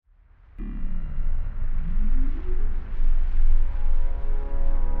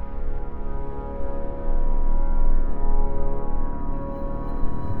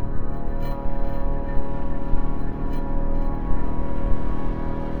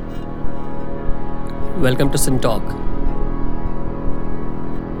Welcome to Sin Talk.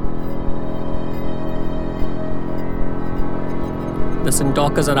 The Sin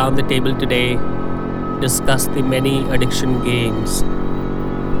Talkers around the table today discuss the many addiction games.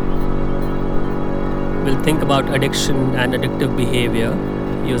 We'll think about addiction and addictive behavior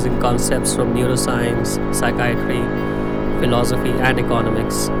using concepts from neuroscience, psychiatry, philosophy, and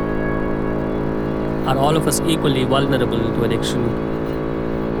economics. Are all of us equally vulnerable to addiction?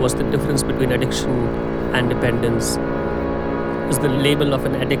 What's the difference between addiction and dependence? Is the label of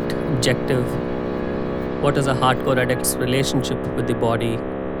an addict objective? What is a hardcore addict's relationship with the body?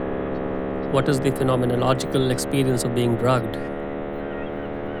 What is the phenomenological experience of being drugged?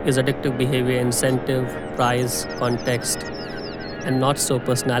 Is addictive behavior incentive, price, context, and not so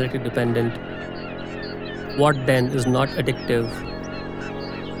personality dependent? What then is not addictive?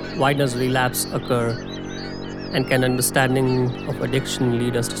 Why does relapse occur? And can understanding of addiction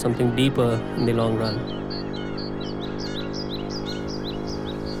lead us to something deeper in the long run?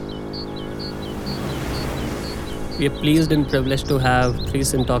 We are pleased and privileged to have three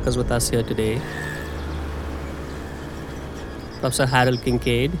Sin Talkers with us here today. Professor Harold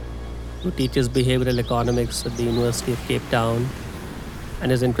Kincaid, who teaches behavioral economics at the University of Cape Town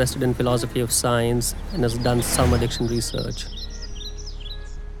and is interested in philosophy of science and has done some addiction research.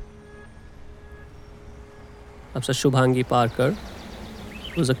 Professor Shubhangi Parker,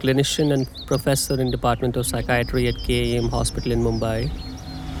 who is a clinician and professor in Department of Psychiatry at KAM Hospital in Mumbai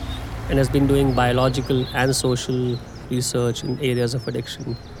and has been doing biological and social research in areas of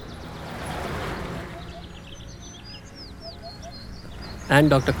addiction. And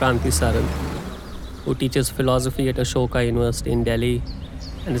Dr. Kranti Saran, who teaches philosophy at Ashoka University in Delhi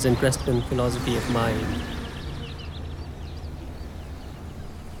and is interested in philosophy of mind.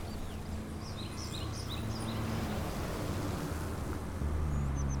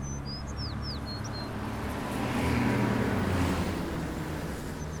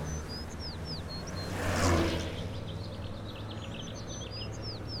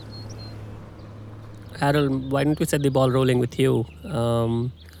 Harold, why don't we set the ball rolling with you? To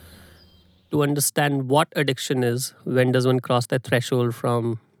understand what addiction is, when does one cross that threshold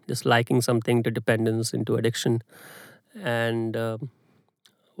from just liking something to dependence into addiction? And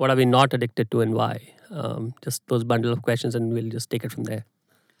what are we not addicted to and why? Just those bundle of questions, and we'll just take it from there.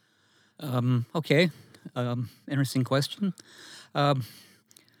 Okay, interesting question.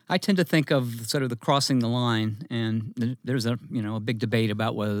 I tend to think of sort of the crossing the line, and there's a big debate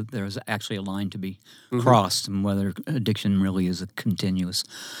about whether there's actually a line to be crossed and whether addiction really is a continuous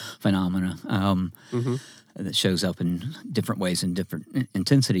phenomena that shows up in different ways and different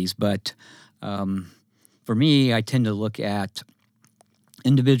intensities. But for me, I tend to look at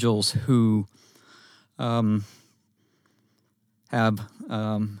individuals who have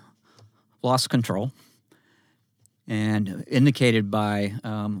lost control. And indicated by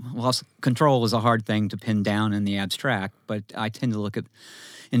loss control is a hard thing to pin down in the abstract, but I tend to look at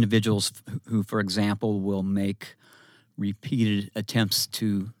individuals who, for example, will make repeated attempts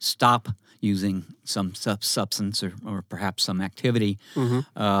to stop using some substance or perhaps some activity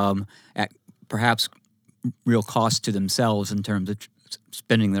at perhaps real cost to themselves in terms of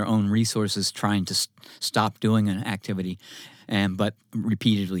spending their own resources trying to stop doing an activity, but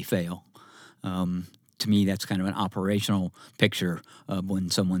repeatedly fail. To me, that's kind of an operational picture of when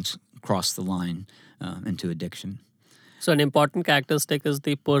someone's crossed the line into addiction. So an important characteristic is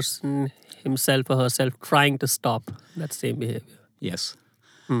the person himself or herself trying to stop that same behavior. Yes.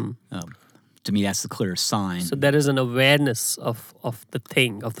 To me, that's the clear sign. So there is an awareness of the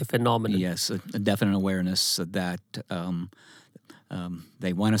thing, of the phenomenon. Yes, a definite awareness that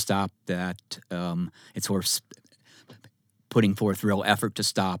they want to stop, that it's worth putting forth real effort to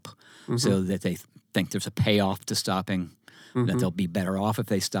stop so that they think there's a payoff to stopping, that they'll be better off if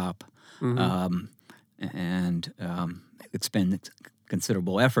they stop, and expend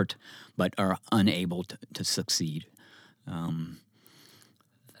considerable effort, but are unable to succeed.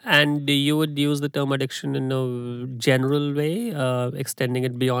 And you would use the term addiction in a general way, extending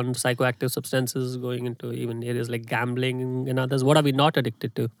it beyond psychoactive substances, going into even areas like gambling and others. What are we not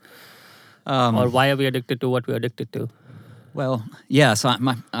addicted to? Or why are we addicted to what we're addicted to? Well, yes,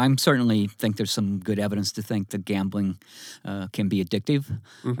 I'm certainly think there's some good evidence to think that gambling can be addictive.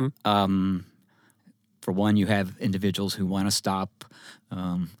 For one, you have individuals who want to stop,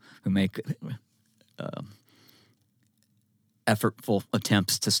 who make effortful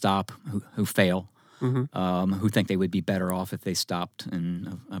attempts to stop, who fail, who think they would be better off if they stopped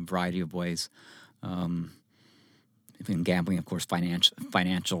in a variety of ways. In gambling, of course,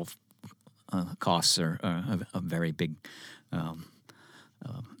 financial costs are a very big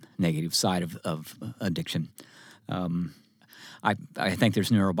negative side of addiction. I think there's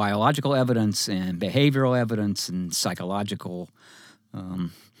neurobiological evidence and behavioral evidence and psychological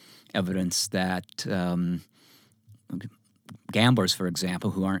evidence that gamblers, for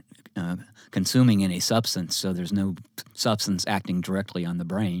example, who aren't consuming any substance, so there's no substance acting directly on the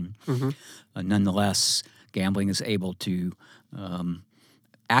brain, nonetheless, gambling is able to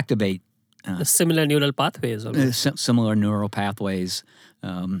activate the similar neural pathways. Similar neural pathways.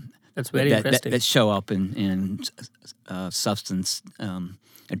 That's very interesting. That show up in substance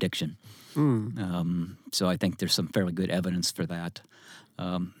addiction. So I think there's some fairly good evidence for that.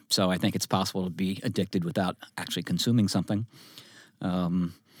 So I think it's possible to be addicted without actually consuming something.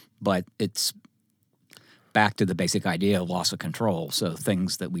 But it's back to the basic idea of loss of control. So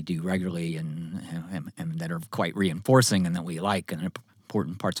things that we do regularly and that are quite reinforcing and that we like and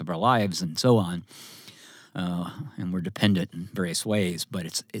important parts of our lives and so on. And we're dependent in various ways,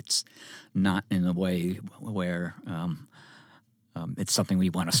 but it's not in a way where it's something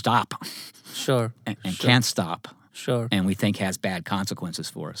we want to stop. Sure. And can't stop. Sure. And we think has bad consequences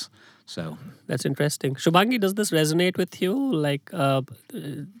for us. So that's interesting. Shubhangi, does this resonate with you? Like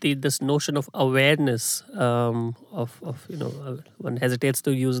this notion of awareness one hesitates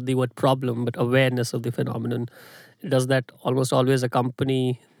to use the word problem, but awareness of the phenomenon. Does that almost always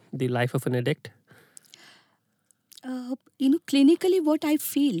accompany the life of an addict? Clinically what I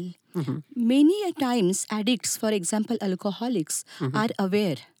feel, many a times addicts, for example, alcoholics, are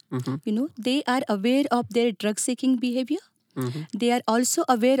aware. They are aware of their drug-seeking behavior. They are also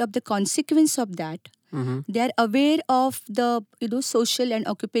aware of the consequence of that. They are aware of the social and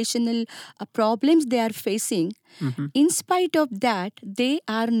occupational problems they are facing. In spite of that, they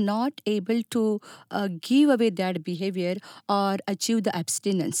are not able to give away that behavior or achieve the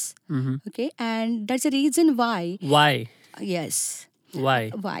abstinence. Okay, and that's the reason why. Why? Yes.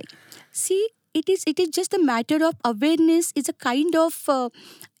 Why? See, it is just a matter of awareness. It's a kind of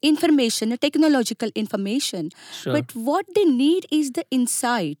information, a technological information. Sure. But what they need is the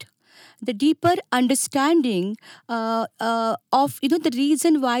insight, the deeper understanding of the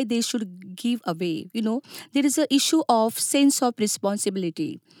reason why they should give away. There is an issue of sense of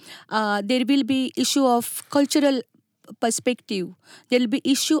responsibility. There will be issue of cultural perspective. There will be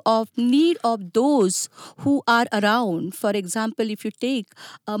issue of need of those who are around. For example, if you take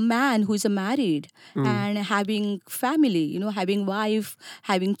a man who is married and having family, having wife,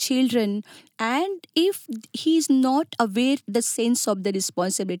 having children, and if he is not aware the sense of the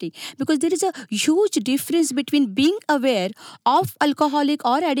responsibility, because there is a huge difference between being aware of alcoholic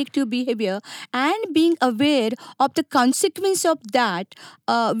or addictive behavior and being aware of the consequence of that,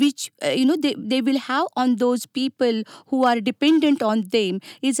 which they will have on those people who are dependent on them,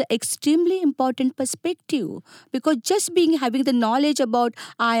 is an extremely important perspective. Because just having the knowledge about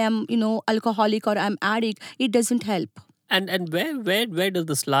I am alcoholic or I'm addict, it doesn't help. And where does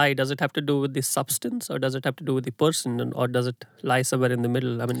this lie? Does it have to do with the substance, or does it have to do with the person, or does it lie somewhere in the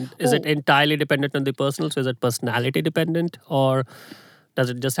middle? I mean, is it entirely dependent on the personal? So is it personality dependent, or does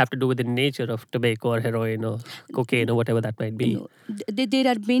it just have to do with the nature of tobacco or heroin or cocaine or whatever that might be? There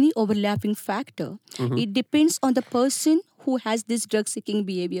are many overlapping factors. It depends on the person who has this drug-seeking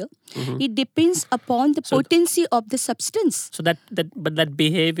behavior. It depends upon the potency of the substance. So that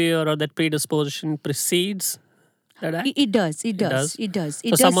behavior or that predisposition precedes that act? It does.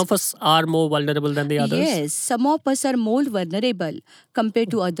 So some of us are more vulnerable than the others? Yes, some of us are more vulnerable compared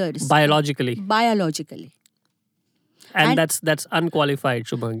to others. Biologically. And that's unqualified,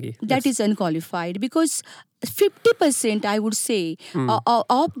 Shubhangi. That is unqualified, because 50%, I would say,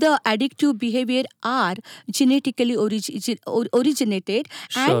 of the addictive behavior are genetically originated,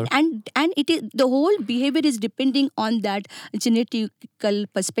 Sure. and it is the whole behavior is depending on that genetical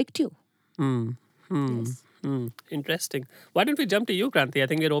perspective. Yes. Interesting. Why don't we jump to you, Kranti? I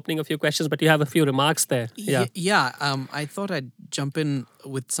think we're opening a few questions, but you have a few remarks there. Yeah. I thought I'd jump in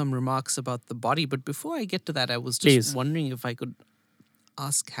with some remarks about the body. But before I get to that, I was just wondering if I could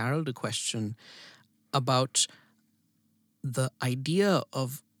ask Harold a question about the idea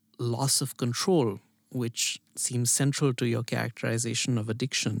of loss of control, which seems central to your characterization of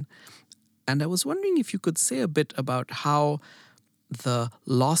addiction. And I was wondering if you could say a bit about how the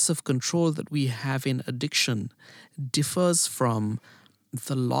loss of control that we have in addiction differs from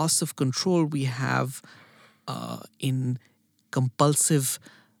the loss of control we have in compulsive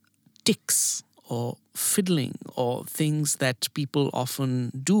tics or fiddling or things that people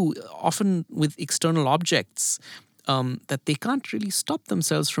often do, often with external objects, that they can't really stop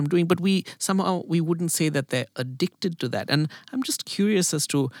themselves from doing, but we wouldn't say that they're addicted to that. And I'm just curious as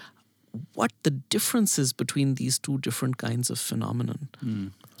to what the difference is between these two different kinds of phenomenon.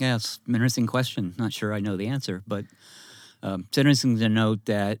 Yeah, it's an interesting question. Not sure I know the answer, but it's interesting to note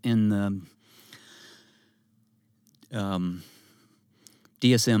that in the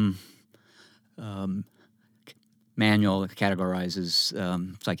DSM manual that categorizes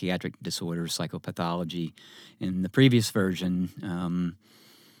psychiatric disorders, psychopathology. In the previous version,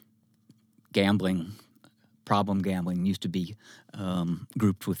 gambling, problem gambling, used to be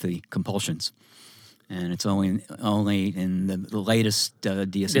grouped with the compulsions. And it's only in the latest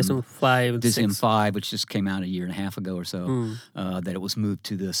DSM-5, which just came out a year and a half ago or so, that it was moved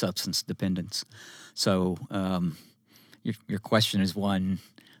to the substance dependence. So your question is one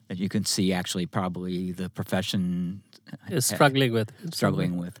that you can see actually probably the profession is struggling with.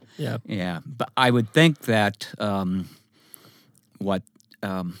 Yeah. Yeah. But I would think that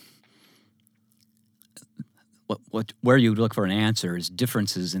where you look for an answer is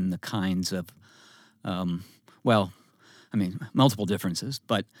differences in the kinds of, multiple differences,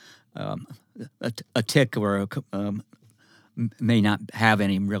 but a tic or may not have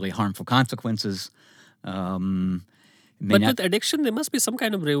any really harmful consequences. But with addiction, there must be some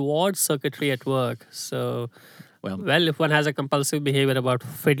kind of reward circuitry at work. So, if one has a compulsive behavior about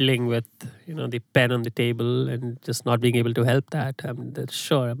fiddling with, the pen on the table and just not being able to help that, that's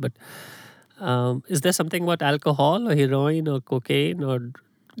sure. But is there something about alcohol or heroin or cocaine or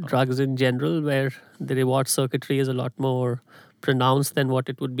drugs in general where the reward circuitry is a lot more pronounced than what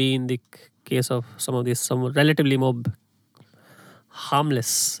it would be in the case of some of these relatively more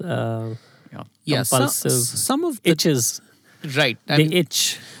harmless compulsive some of the itches? Right.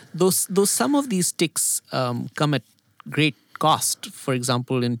 Itch. Those some of these tics come at great cost. For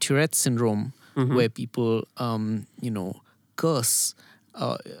example, in Tourette syndrome, where people, curse.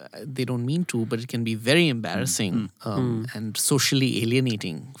 They don't mean to, but it can be very embarrassing and socially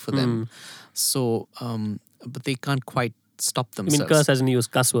alienating for them. So, but they can't quite stop themselves. You mean curse as in use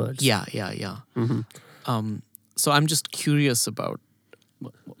cuss words? Yeah. So I'm just curious about.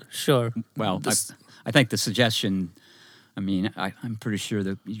 Sure. Well, I think the suggestion. I'm pretty sure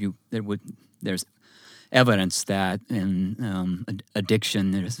that there's evidence that in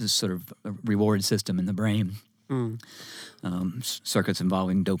addiction there's this sort of reward system in the brain. Circuits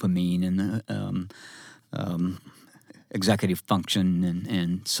involving dopamine and executive function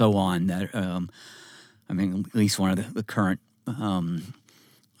and so on. That at least one of the current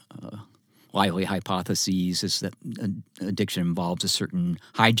lively hypotheses is that addiction involves a certain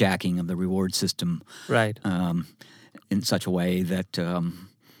hijacking of the reward system, right? In such a way that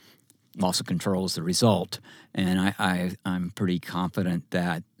loss of control is the result. And I'm pretty confident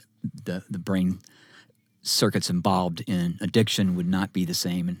that the brain circuits involved in addiction would not be the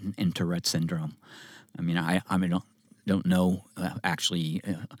same in Tourette syndrome. I don't know actually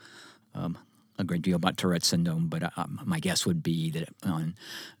a great deal about Tourette syndrome, but my guess would be that on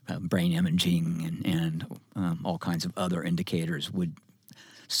brain imaging and all kinds of other indicators would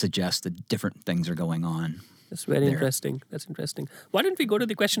suggest that different things are going on. That's very interesting. That's interesting. Why don't we go to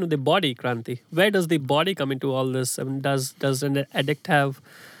the question of the body, Kranti? Where does the body come into all this? Does an addict have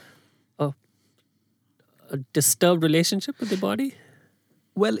a disturbed relationship with the body?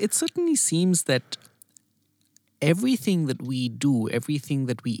 Well, it certainly seems that everything that we do, everything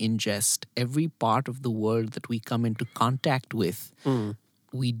that we ingest, every part of the world that we come into contact with,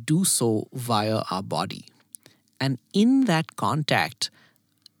 we do so via our body. And in that contact,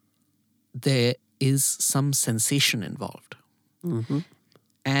 there is some sensation involved.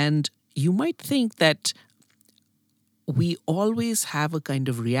 And you might think that we always have a kind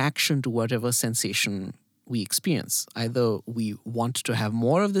of reaction to whatever sensation we experience. Either we want to have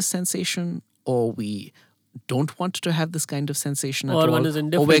more of this sensation, or we don't want to have this kind of sensation at all. Or one is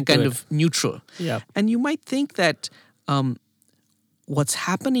indifferent, or we're kind of neutral. Yeah. And you might think that what's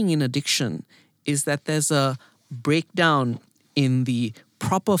happening in addiction is that there's a breakdown in the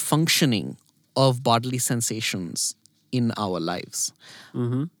proper functioning of bodily sensations in our lives.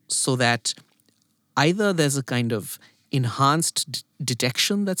 So that either there's a kind of enhanced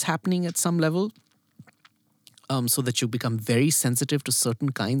detection that's happening at some level, so that you become very sensitive to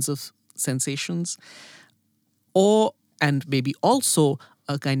certain kinds of sensations, and maybe also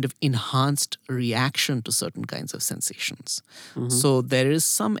a kind of enhanced reaction to certain kinds of sensations. So there is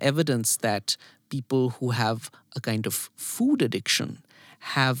some evidence that people who have a kind of food addiction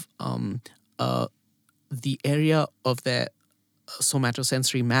have the area of their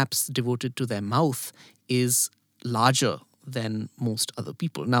somatosensory maps devoted to their mouth is larger than most other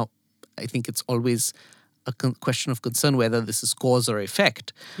people. Now, I think it's always a question of concern whether this is cause or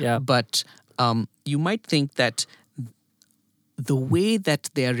effect. Yeah. But you might think that the way that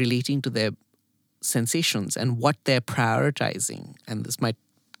they are relating to their sensations and what they're prioritizing, and this might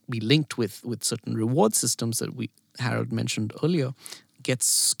be linked with certain reward systems that Harold mentioned earlier, gets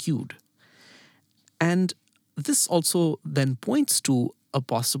skewed. And this also then points to a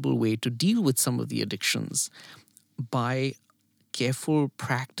possible way to deal with some of the addictions by careful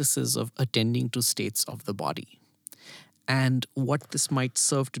practices of attending to states of the body. And what this might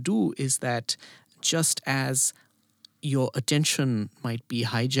serve to do is that just as your attention might be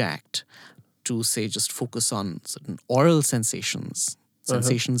hijacked to, say, just focus on certain oral sensations,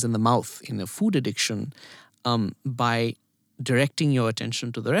 sensations in the mouth in a food addiction, by directing your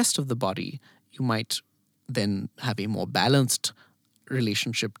attention to the rest of the body, you might then have a more balanced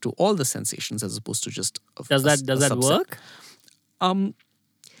relationship to all the sensations as opposed to just does that subset. work?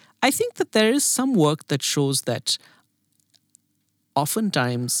 I think that there is some work that shows that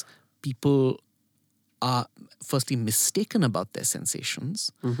oftentimes people are firstly mistaken about their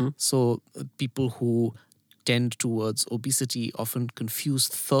sensations. So people who tend towards obesity often confuse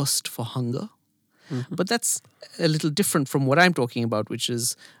thirst for hunger. But that's a little different from what I'm talking about, which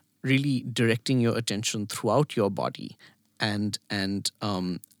is really directing your attention throughout your body and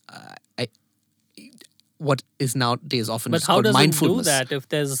what is nowadays often But just how called does it mindfulness. do that if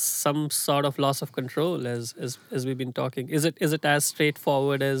there's some sort of loss of control, as we've been talking? Is it as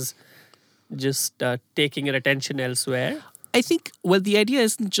straightforward as just taking your attention elsewhere? I think, well, the idea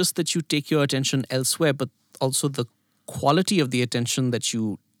isn't just that you take your attention elsewhere, but also the quality of the attention that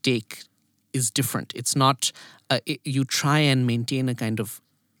you take is different. It's not, you try and maintain a kind of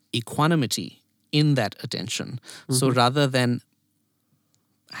equanimity in that attention. So rather than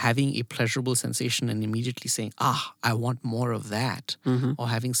having a pleasurable sensation and immediately saying, I want more of that, or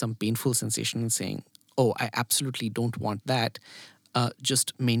having some painful sensation and saying, I absolutely don't want that,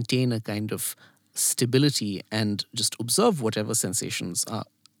 just maintain a kind of stability and just observe whatever sensations are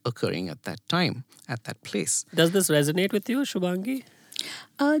occurring at that time, at that place. Does this resonate with you, Shubhangi?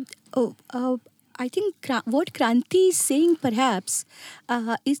 I think what Kranti is saying perhaps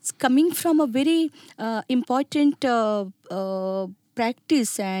is coming from a very important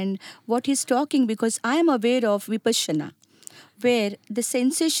practice and what he's talking, because I am aware of Vipassana, where the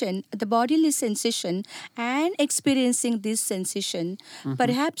sensation, the bodily sensation and experiencing this sensation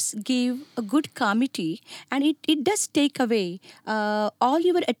perhaps give a good calmity, and it does take away all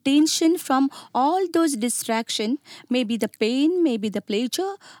your attention from all those distractions, maybe the pain, maybe the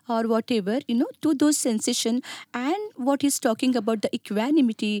pleasure or whatever, to those sensations, and what he's talking about the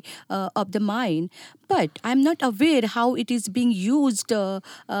equanimity of the mind. But I'm not aware how it is being used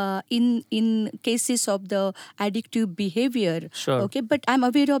in cases of the addictive behavior. Sure. Okay, but I'm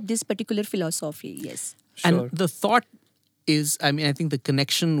aware of this particular philosophy. Yes. Sure. And the thought is, I think the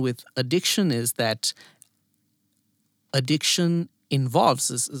connection with addiction is that addiction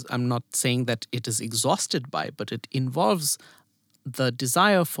involves, I'm not saying that it is exhausted by, but it involves the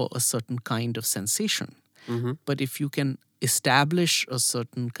desire for a certain kind of sensation. But if you can establish a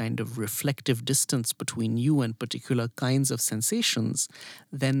certain kind of reflective distance between you and particular kinds of sensations,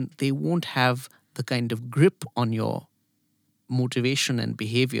 then they won't have the kind of grip on your motivation and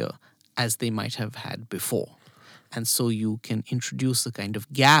behavior as they might have had before. And so you can introduce a kind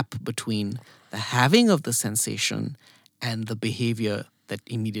of gap between the having of the sensation and the behavior that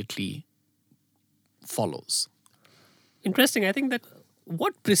immediately follows. Interesting. I think that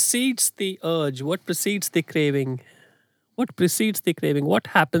what precedes the urge, what precedes the craving, what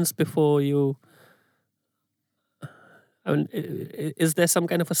happens before you? I mean, is there some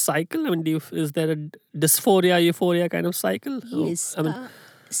kind of a cycle? I mean, is there a dysphoria, euphoria kind of cycle? Yes. I mean,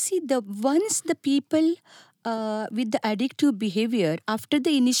 Once the people with the addictive behavior, after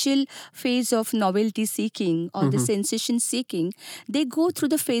the initial phase of novelty seeking or the sensation seeking, they go through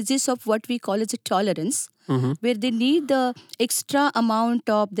the phases of what we call as a tolerance, where they need the extra amount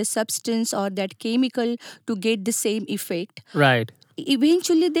of the substance or that chemical to get the same effect. right.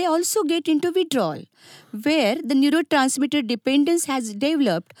 Eventually they also get into withdrawal, where the neurotransmitter dependence has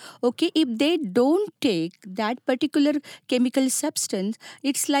developed. Okay, if they don't take that particular chemical substance,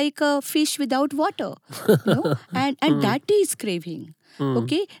 it's like a fish without water, and that is craving.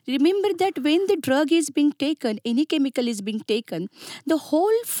 Okay, remember that when the drug is being taken, any chemical is being taken, the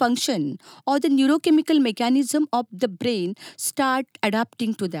whole function or the neurochemical mechanism of the brain start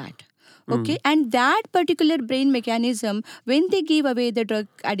adapting to that. Okay, and that particular brain mechanism, when they give away the drug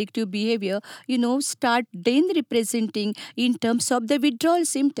addictive behavior, start then representing in terms of the withdrawal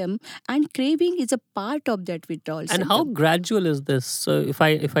symptom, and craving is a part of that withdrawal And symptom. how gradual is this? So if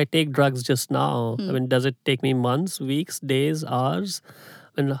I take drugs just now, I mean, does it take me months, weeks, days, hours?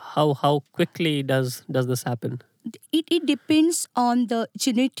 And how quickly does this happen? it depends on the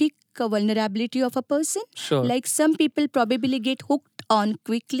genetic vulnerability of a person. Sure. Like some people probably get hooked on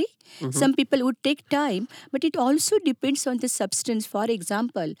quickly. Some people would take time, but it also depends on the substance. For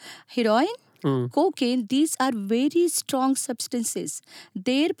example, heroin, cocaine, these are very strong substances.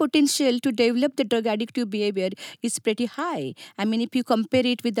 Their potential to develop the drug addictive behavior is pretty high. I mean, if you compare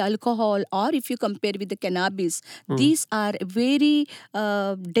it with the alcohol or if you compare with the cannabis, these are very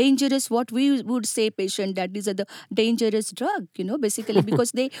dangerous, what we would say, patient, that these are the dangerous drug, basically,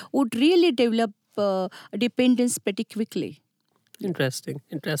 because they would really develop dependence pretty quickly. Interesting.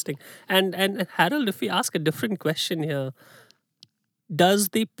 And Harold, if we ask a different question here, does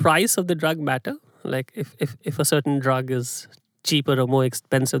the price of the drug matter? Like if a certain drug is cheaper or more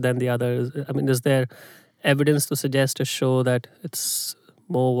expensive than the others, I mean, is there evidence to suggest or show that it's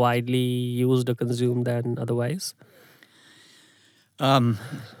more widely used or consumed than otherwise?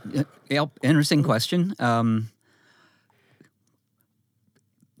 Interesting question. To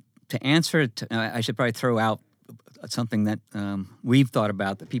answer it, I should probably throw out something that we've thought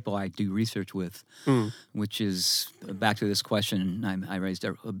about, the people I do research with, which is back to this question I raised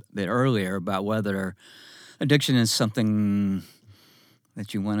a bit earlier about whether addiction is something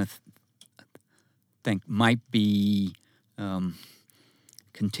that you want to think might be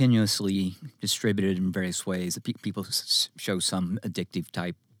continuously distributed in various ways. People show some addictive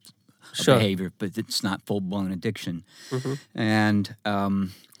type of behavior, but it's not full-blown addiction. And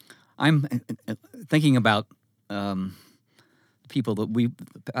I'm thinking about people that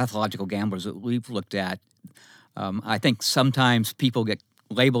pathological gamblers that we've looked at. I think sometimes people get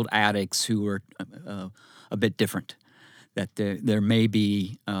labeled addicts who are a bit different. That there may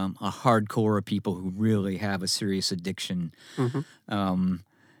be a hardcore of people who really have a serious addiction, and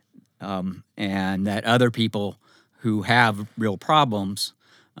that other people who have real problems,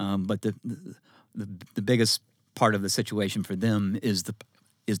 but the biggest part of the situation for them is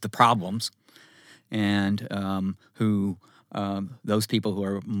the problems, and those people who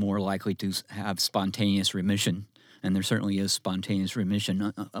are more likely to have spontaneous remission, and there certainly is spontaneous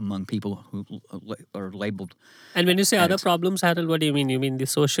remission among people who are labeled. And when you say addicts. Other problems, Harold, what do you mean? You mean the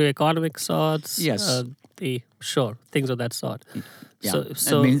socioeconomic sorts? Yes. Things of that sort. Yeah.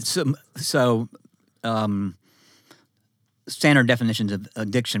 Standard definitions of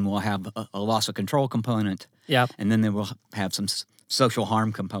addiction will have a loss of control component. Yeah. And then they will have some social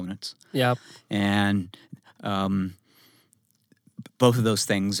harm components. Yeah. And both of those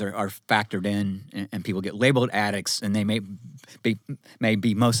things are factored in, and people get labeled addicts, and they may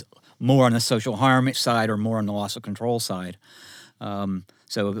be more on the social harm side or more on the loss of control side.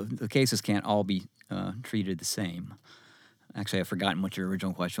 So the cases can't all be treated the same. Actually, I've forgotten what your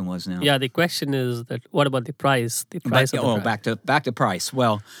original question was now. Yeah, the question is that what about the price? The price of the drug. Back to price.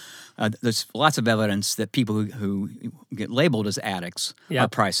 Well, there's lots of evidence that people who get labeled as addicts are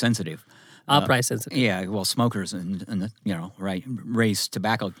price sensitive. Price sensitive. Yeah, well, smokers and raise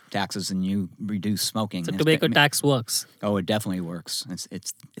tobacco taxes and you reduce smoking. So tobacco tax works. Oh, it definitely works.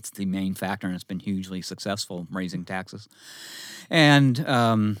 It's the main factor, and it's been hugely successful raising taxes. And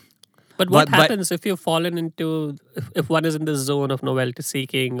but what happens if you've fallen into if one is in the zone of novelty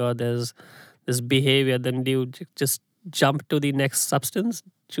seeking or there's this behavior? Then do you just jump to the next substance,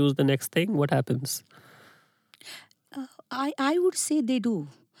 choose the next thing? What happens? I would say they do.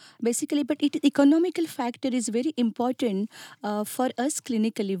 Basically, but economical factor is very important for us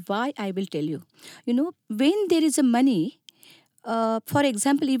clinically. Why? I will tell you. When there is a money, for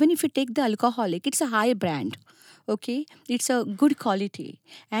example, even if you take the alcoholic, it's a high brand. Okay, it's a good quality,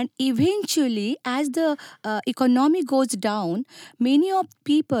 and eventually as the economy goes down, many of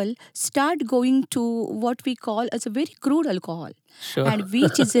people start going to what we call as a very crude alcohol. Sure. And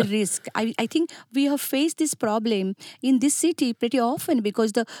which is a risk. I think we have faced this problem in this city pretty often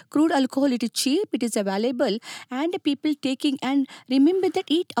because the crude alcohol, it is cheap, it is available, and people taking, and remember that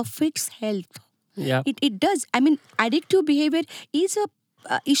it affects health. Yeah, it does. I mean, addictive behavior is a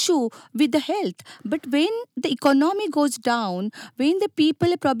issue with the health, but when the economy goes down, when the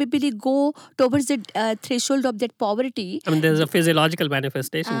people probably go towards the threshold of that poverty, I mean, there's a physiological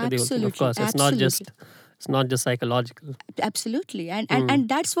manifestation to the whole thing. Of course, it's not just psychological. Absolutely, and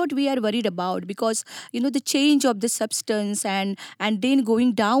that's what we are worried about, because the change of the substance and then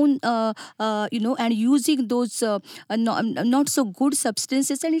going down, and using those not so good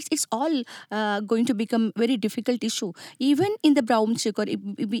substances, and it's all going to become very difficult issue. Even in the brown sugar,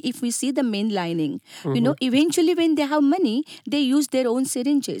 if we see the mainlining, eventually when they have money, they use their own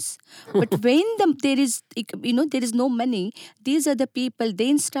syringes. But when there is no money, these are the people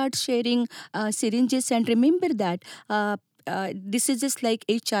then start sharing syringes. And remember that diseases like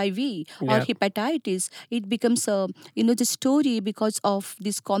HIV or Yeah. hepatitis, it becomes a the story because of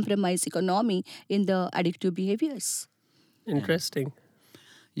this compromised economy in the addictive behaviors. Interesting.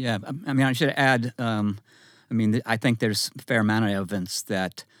 Yeah, I mean, I should add. I think there's a fair amount of evidence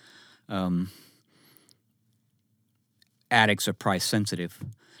that addicts are price sensitive.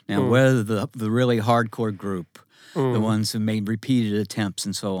 Now, whether the really hardcore group, the ones who made repeated attempts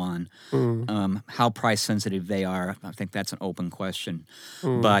and so on, how price sensitive they are, I think that's an open question.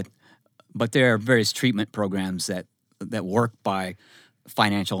 But there are various treatment programs that work by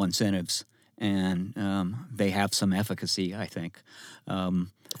financial incentives, and they have some efficacy, I think.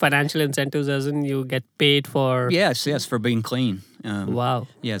 Financial incentives, as in you get paid for. Yes, for being clean. Wow.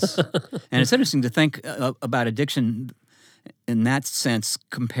 Yes, and it's interesting to think about addiction in that sense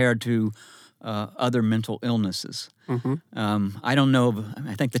compared to other mental illnesses. I don't know.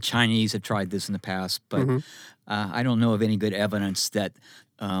 I think the Chinese have tried this in the past, but I don't know of any good evidence that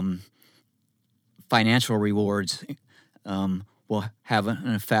financial rewards will have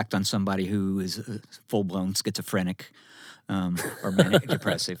an effect on somebody who is full-blown schizophrenic or manic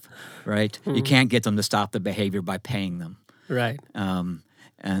depressive, right? You can't get them to stop the behavior by paying them. Right.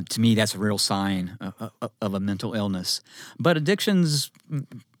 And to me, that's a real sign of a mental illness. But addiction's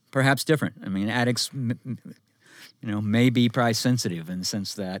perhaps different. I mean, addicts, may be price sensitive in the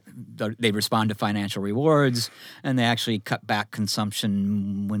sense that they respond to financial rewards and they actually cut back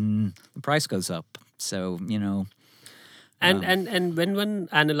consumption when the price goes up. So, And when one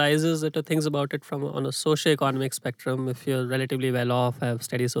analyzes it or thinks about it from on a socio-economic spectrum, if you're relatively well off, have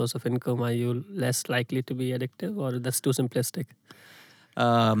steady source of income, are you less likely to be addictive, or that's too simplistic?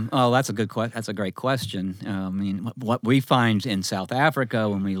 That's a that's a great question. What we find in South Africa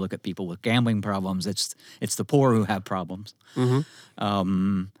when we look at people with gambling problems, it's the poor who have problems.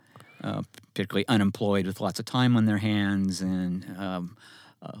 Particularly unemployed with lots of time on their hands and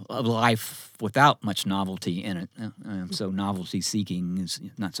a life without much novelty in it. So novelty seeking is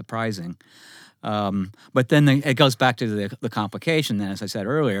not surprising. But then it goes back to the complication that, as I said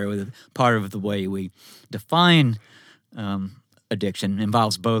earlier, with part of the way we define addiction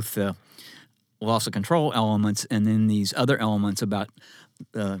involves both the loss of control elements and then these other elements about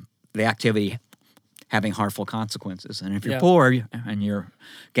the activity having harmful consequences. And if you're poor and you're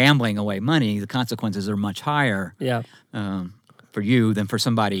gambling away money, the consequences are much higher for you than for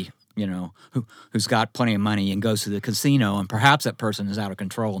somebody, who's got plenty of money and goes to the casino, and perhaps that person is out of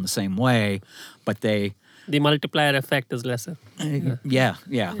control in the same way, but the multiplier effect is lesser. Yeah.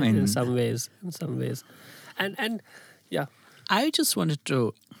 In some ways. And yeah. I just wanted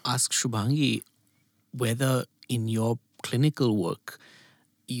to ask Shubhangi whether in your clinical work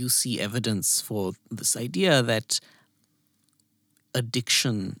you see evidence for this idea that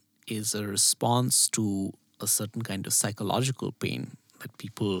addiction is a response to a certain kind of psychological pain, that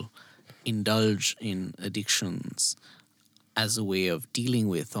people indulge in addictions as a way of dealing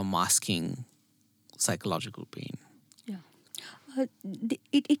with or masking psychological pain.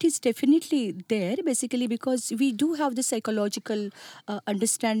 It is definitely there, basically, because we do have the psychological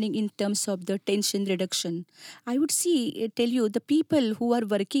understanding in terms of the tension reduction. I would tell you, the people who are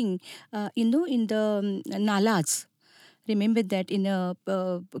working, in the nalas. Remember that in a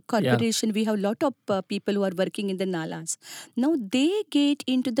corporation, we have a lot of people who are working in the nalas. Now, they get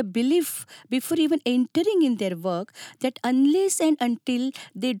into the belief before even entering in their work that unless and until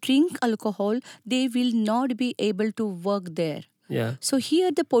they drink alcohol, they will not be able to work there. Yeah. So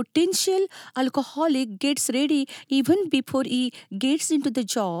here the potential alcoholic gets ready even before he gets into the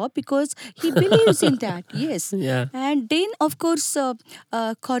job because he believes in that. Yes. Yeah. And then, of course,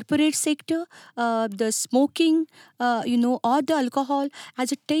 corporate sector, the smoking, or the alcohol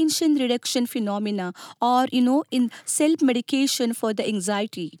as a tension reduction phenomena, or, in self-medication for the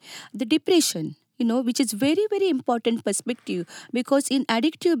anxiety, the depression. Which is very, very important perspective, because in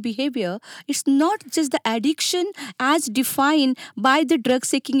addictive behavior, it's not just the addiction as defined by the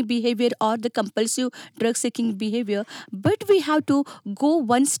drug-seeking behavior or the compulsive drug-seeking behavior, but we have to go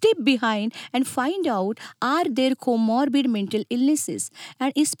one step behind and find out, are there comorbid mental illnesses,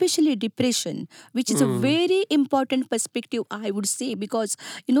 and especially depression, which is a very important perspective, I would say, because,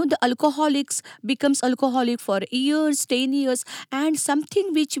 the alcoholics becomes alcoholic for years, 10 years, and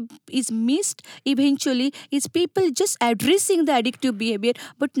something which is missed eventually is people just addressing the addictive behavior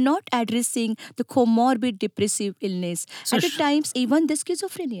but not addressing the comorbid depressive illness. So at times, even the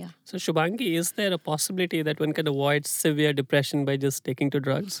schizophrenia. So, Shubhangi, is there a possibility that one can avoid severe depression by just taking to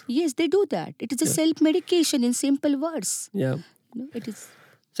drugs? Yes, they do that. It is a self-medication in simple words. Yeah. It is.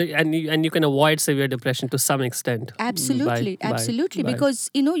 So and you can avoid severe depression to some extent. Absolutely, by, absolutely. by Because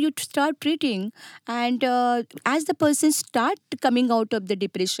you start treating, and as the person start coming out of the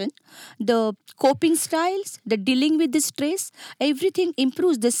depression, the coping styles, the dealing with the stress, everything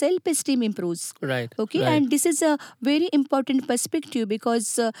improves. The self-esteem improves. right, Okay, right. and this is a very important perspective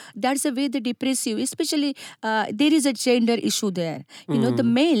because that's the way the depressive, especially there is a gender issue there. The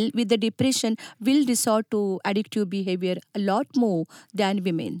male with the depression will resort to addictive behavior a lot more than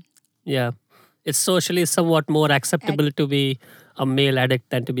women. Yeah. It's socially somewhat more Ac- acceptable to be a male addict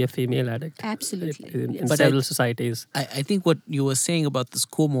than to be a female addict Absolutely, in yes. several societies. I think what you were saying about this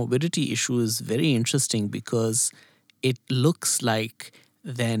comorbidity issue is very interesting because it looks like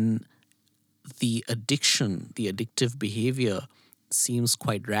then the addiction, the addictive behavior seems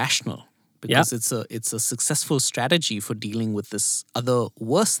quite rational because it's a successful strategy for dealing with this other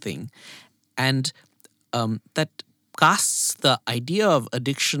worse thing. And that casts the idea of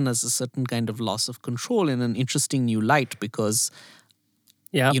addiction as a certain kind of loss of control in an interesting new light because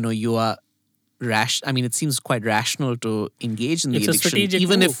Yeah. you are I mean, it seems quite rational to engage in the It's a addiction, strategic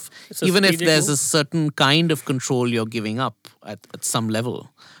even move. It's a even if strategic there's move. a certain kind of control you're giving up at some level.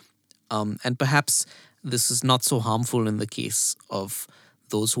 And perhaps this is not so harmful in the case of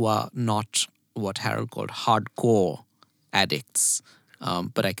those who are not what Harold called hardcore addicts.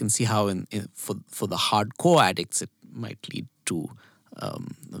 But I can see how for the hardcore addicts it might lead to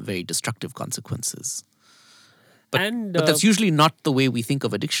very destructive consequences. And But that's usually not the way we think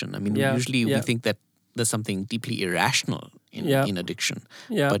of addiction. I mean, Yeah, usually we yeah. think that there's something deeply irrational Yeah. in addiction.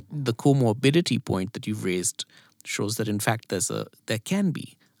 Yeah. But the comorbidity point that you've raised shows that in fact there can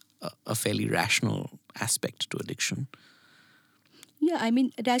be a fairly rational aspect to addiction. Yeah, I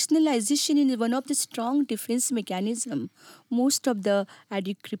mean, rationalization is one of the strong defense mechanism most of the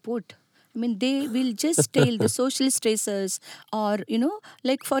addict report. I mean, they will just tell the social stressors, or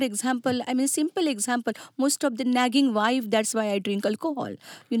like for example, I mean, simple example, most of the nagging wife. That's why I drink alcohol.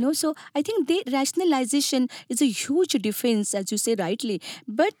 So I think the rationalization is a huge defense, as you say rightly,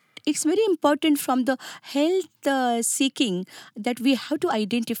 but it's very important from the health seeking that we have to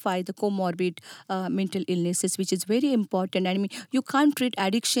identify the comorbid mental illnesses, which is very important. I mean, you can't treat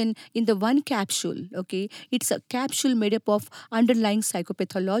addiction in the one capsule. Okay, it's a capsule made up of underlying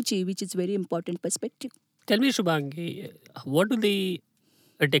psychopathology, which is very important perspective. tell me, Shubhangi, what do the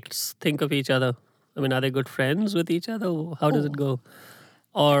addicts think of each other? I mean, are they good friends with each other? How does it Oh. go?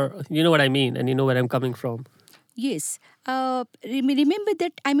 Or you know what I mean, and you know where I'm coming from. Yes. Remember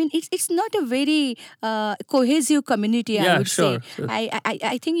that. I mean, it's not a very cohesive community. I Yeah, would say. sure. So-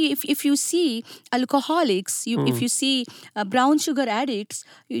 I think if you see alcoholics, if you see brown sugar addicts,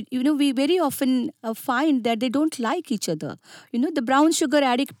 we very often find that they don't like each other. The brown sugar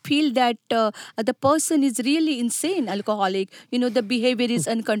addict feel that the person is really insane alcoholic. The behavior is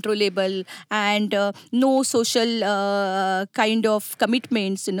uncontrollable and no social kind of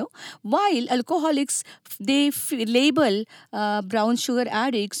commitments. While alcoholics they label brown sugar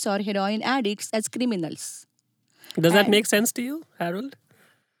addicts or heroin addicts as criminals. Does that And- make sense to you, Harold?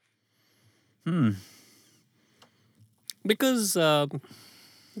 Because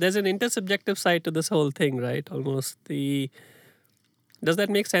there's an intersubjective side to this whole thing, right? Almost Does that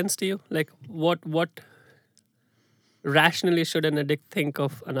make sense to you? Like, what rationally should an addict think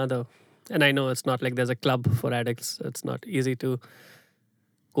of another? And I know it's not like there's a club for addicts. It's not easy to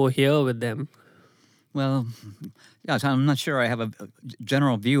go here with them. Well, yeah, so I'm not sure I have a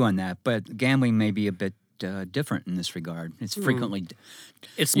general view on that, but gambling may be a bit different in this regard. It's frequently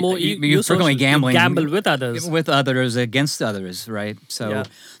It's more you're frequently gambling gamble with others. with others against others, right? So Yeah.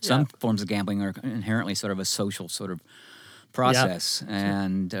 some Yeah. forms of gambling are inherently sort of a social sort of process,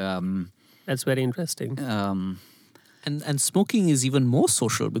 and That's very interesting. And smoking is even more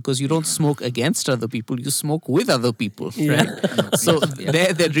social because you don't smoke against other people, you smoke with other people, right? So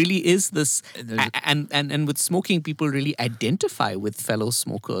there really is this, and with smoking, people really identify with fellow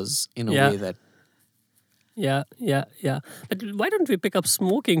smokers in a Yeah. way that Yeah. But why don't we pick up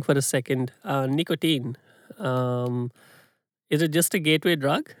smoking for a second? Nicotine. Is it just a gateway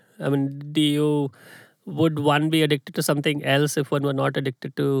drug? I mean, would one be addicted to something else if one were not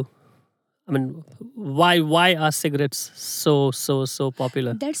addicted to? I mean, why are cigarettes so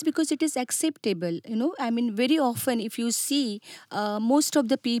popular? That's because it is acceptable. I mean, very often if you see most of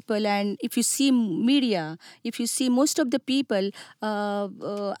the people, and if you see media, if you see most of the people,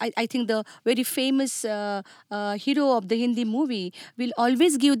 I think the very famous hero of the Hindi movie will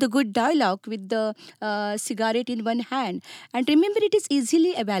always give the good dialogue with the cigarette in one hand. And remember, it is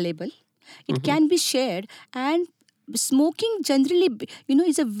easily available. It can be shared, and smoking generally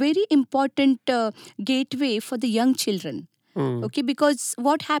is a very important gateway for the young children. Okay, because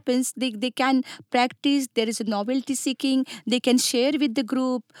what happens, they can practice, there is a novelty seeking, they can share with the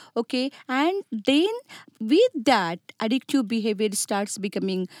group, okay, and then with that addictive behavior starts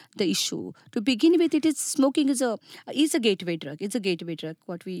becoming the issue. To begin with, it is smoking is a gateway drug. It's a gateway drug,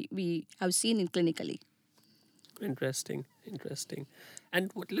 what we have seen in clinically. Interesting.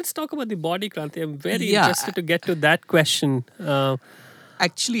 And let's talk about the body, Kranti. I'm very Yeah, interested to get to that question.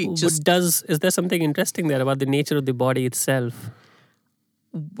 Actually, just Is there something interesting there about the nature of the body itself?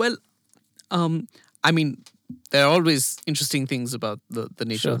 well, I mean, there are always interesting things about the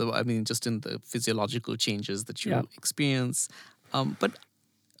nature Sure. of the. I mean, just in the physiological changes that you Yeah. experience. But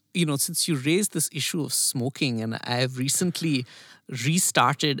since you raised this issue of smoking, and I have recently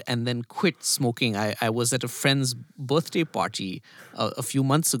restarted and then quit smoking. I was at a friend's birthday party a few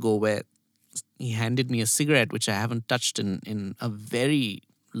months ago where he handed me a cigarette, which I haven't touched in a very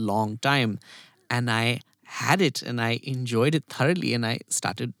long time. And I had it and I enjoyed it thoroughly. And I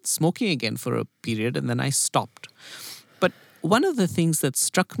started smoking again for a period and then I stopped. But one of the things that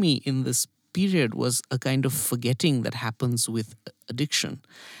struck me in this period was a kind of forgetting that happens with addiction.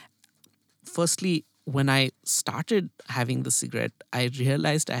 Firstly, when I started having the cigarette, I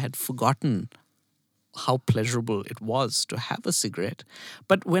realized I had forgotten how pleasurable it was to have a cigarette.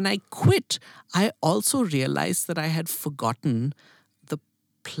 But when I quit, I also realized that I had forgotten the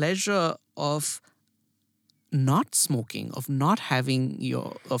pleasure of not smoking, of not having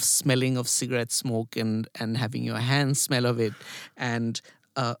of smelling of cigarette smoke and having your hands smell of it, and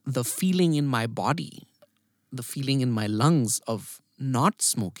the feeling in my body, the feeling in my lungs of not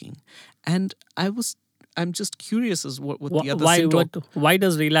smoking. And I'm just curious as what the other symptom. Why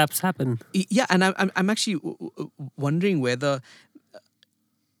does relapse happen? Yeah, and I'm actually wondering whether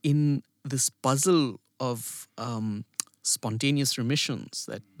in this puzzle of spontaneous remissions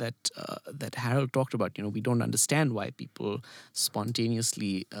that Harold talked about, we don't understand why people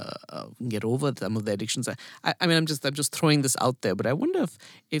spontaneously get over some of their addictions. I mean, I'm just throwing this out there, but I wonder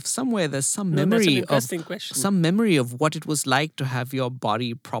if somewhere there's some No, that's an memory interesting question. some memory of what it was like to have your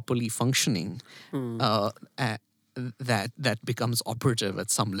body properly functioning. That becomes operative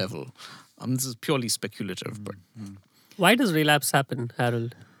at some level. This is purely speculative, but Why does relapse happen,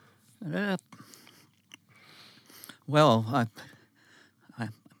 Harold? Well,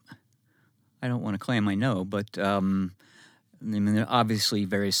 I don't want to claim I know, but I mean, there are obviously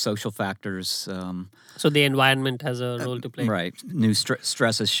various social factors. So the environment has a role to play. Right. New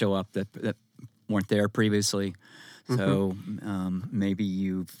stresses show up that weren't there previously. So maybe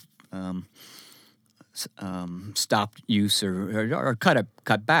you've stopped use or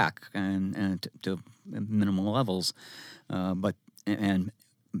cut back and to minimal levels. But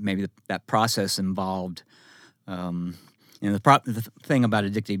maybe that process involved. The thing about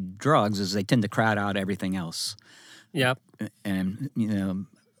addictive drugs is they tend to crowd out everything else. Yeah. And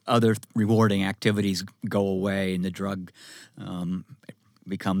other rewarding activities go away, and the drug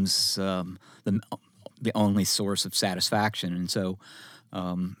becomes the only source of satisfaction. And so,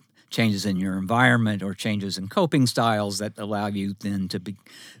 changes in your environment or changes in coping styles that allow you then to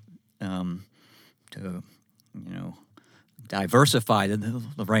diversify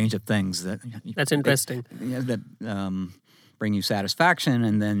the range of things That's interesting. that bring you satisfaction,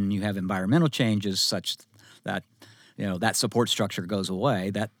 and then you have environmental changes such that that support structure goes away.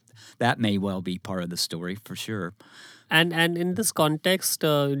 That may well be part of the story for sure. And in this context,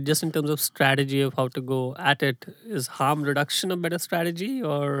 just in terms of strategy of how to go at it, is harm reduction a better strategy,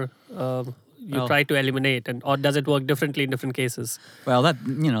 or you try to eliminate, or does it work differently in different cases? Well,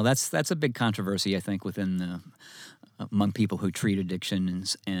 that's a big controversy, I think, within among people who treat addiction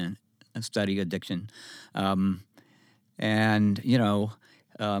and study addiction,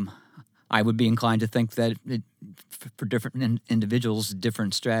 I would be inclined to think that for different individuals,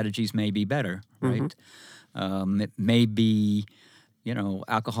 different strategies may be better, right? It may be,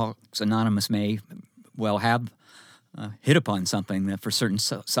 Alcoholics Anonymous may well have hit upon something that for certain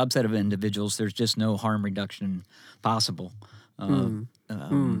subset of individuals, there's just no harm reduction possible. But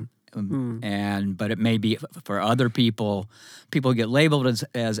it may be for other people who get labeled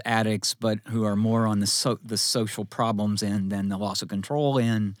as addicts, but who are more on the social problems end than the loss of control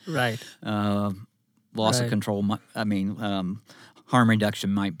end. Right. Loss of control. Harm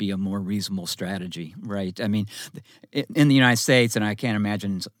reduction might be a more reasonable strategy, right? I mean, in the United States, and I can't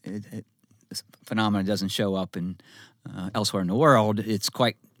imagine this phenomenon doesn't show up in elsewhere in the world. It's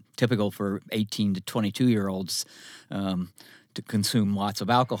quite typical for 18 to 22-year-olds to consume lots of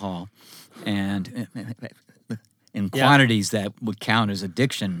alcohol, and in quantities that would count as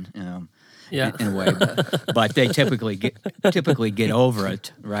addiction, in a way. But they typically get over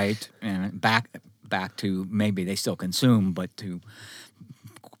it, right, and back to maybe they still consume, but to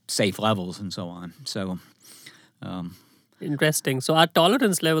safe levels and so on. So, interesting. So our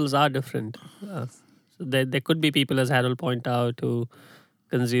tolerance levels are different. So there could be people, as Harold pointed out, who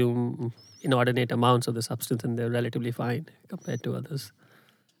consume inordinate amounts of the substance and they're relatively fine compared to others.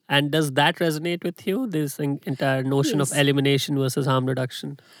 And does that resonate with you, this entire notion of Yes. elimination versus harm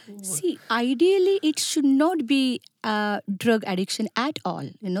reduction? See, ideally, it should not be drug addiction at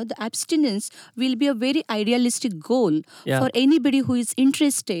all. The abstinence will be a very idealistic goal Yeah. for anybody who is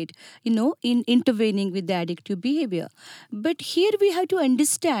interested, in intervening with the addictive behavior. But here we have to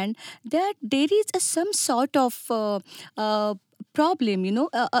understand that there is some sort of problem,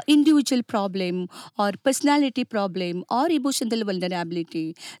 individual problem or personality problem or emotional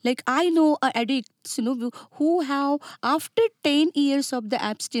vulnerability. Like I know addicts, who have after 10 years of the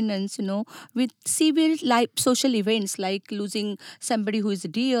abstinence, with severe life social events like losing somebody who is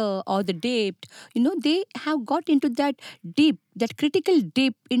dear or the debt, they have got into that critical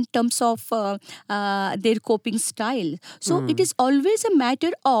dip in terms of their coping style. So it is always a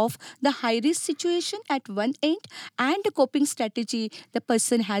matter of the high risk situation at one end and the coping strategy the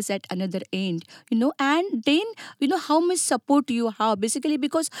person has at another end, and then how much support you have, basically,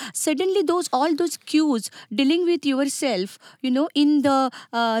 because suddenly all those cues dealing with yourself, in the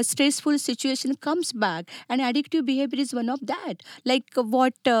stressful situation comes back, and addictive behavior is one of that. Like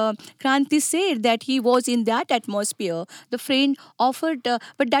what Kranti said, that he was in that atmosphere, the friend offered,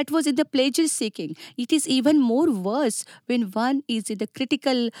 but that was in the pleasure seeking. It is even more worse when one is in the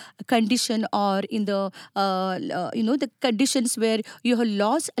critical condition or in the the conditions where you have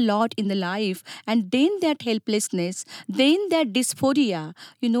lost a lot in the life, and then that helplessness, then that dysphoria,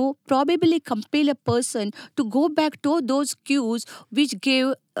 probably compel a person to go back to those cues which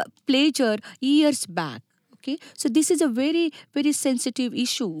gave pleasure years back. Okay, so this is a very, very sensitive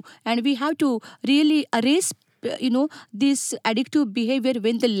issue, and we have to really erase this addictive behavior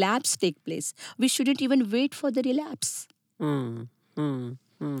when the lapse take place. We shouldn't even wait for the relapse. Hmm. Hmm.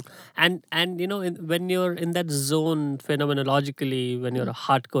 Hmm. And when you're in that zone phenomenologically, when you're a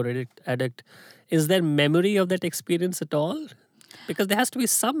hardcore addict, is there memory of that experience at all? Because there has to be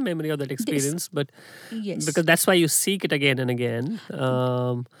some memory of that experience, but Yes. because that's why you seek it again and again.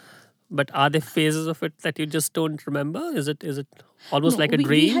 But are there phases of it that you just don't remember? Is it almost No, like a we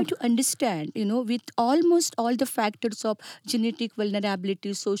dream? have to understand, with almost all the factors of genetic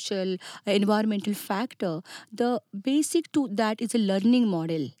vulnerability, social, environmental factor, the basic to that is a learning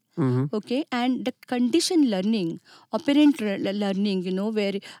model. Okay, and the conditioned learning, operant learning,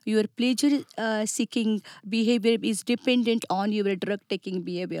 where your pleasure seeking behavior is dependent on your drug taking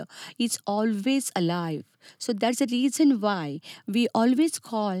behavior, is always alive. So that's the reason why we always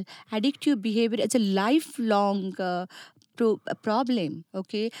call addictive behavior as a lifelong problem.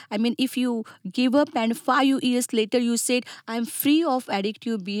 Okay, I mean, if you give up and 5 years later you said I'm free of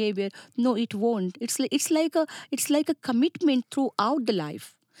addictive behavior, no, it won't. It's like a commitment throughout the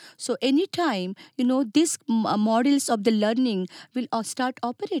life. So anytime, these models of the learning will start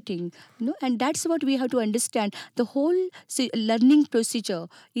operating, and that's what we have to understand. The whole learning procedure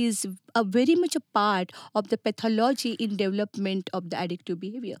is a very much a part of the pathology in development of the addictive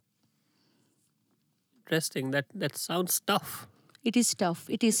behavior. Interesting. That sounds tough. It is tough.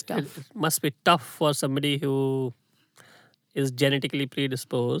 It is It tough. must be tough for somebody who is genetically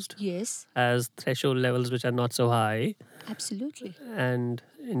predisposed, Yes, has threshold levels which are not so high, absolutely. and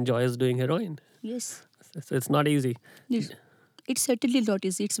enjoys doing heroin. Yes. So it's not easy. Yes. It's certainly not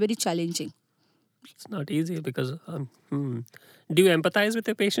easy. It's very challenging. It's not easy because do you empathize with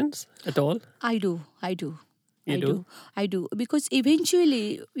your patients at all? I do. You do? I do. Because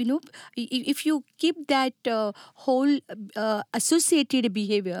eventually, if you keep that whole associated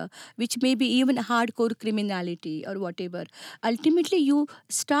behavior, which may be even hardcore criminality or whatever, ultimately you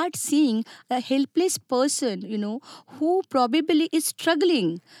start seeing a helpless person, who probably is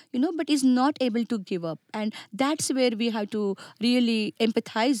struggling, but is not able to give up. And that's where we have to really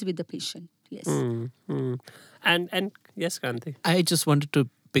empathize with the patient. Yes. And yes, Kranti. I just wanted to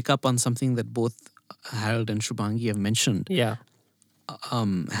pick up on something that both Harold and Shubhangi have mentioned. Yeah.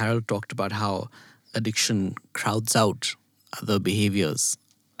 Harold talked about how addiction crowds out other behaviors.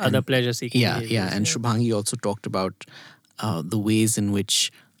 Other pleasure-seeking Yeah, behaviors, yeah. And Shubhangi also talked about the ways in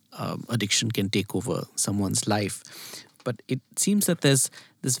which addiction can take over someone's life. But it seems that there's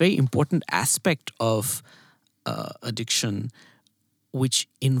this very important aspect of addiction which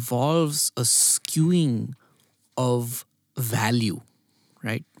involves a skewing of value,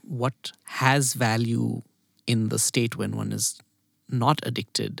 right? What has value in the state when one is not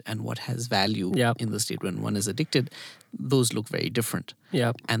addicted and what has value Yeah. in the state when one is addicted, those look very different.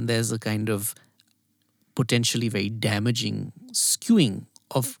 Yeah. And there's a kind of potentially very damaging skewing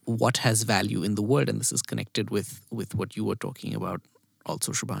of what has value in the world. And this is connected with what you were talking about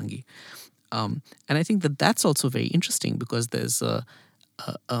also, Shubhangi. And I think that that's also very interesting because there's a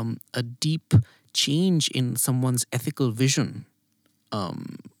deep change in someone's ethical vision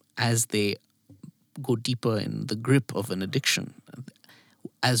as they go deeper in the grip of an addiction,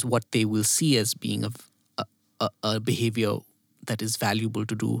 as what they will see as being a behavior that is valuable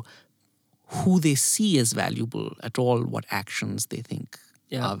to do, who they see as valuable at all, what actions they think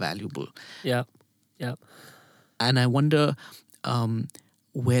are valuable. Yeah, yeah. And I wonder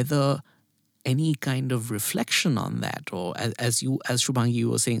whether any kind of reflection on that, or as Shubhangi, you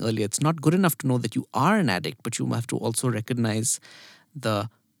were saying earlier, it's not good enough to know that you are an addict, but you have to also recognize the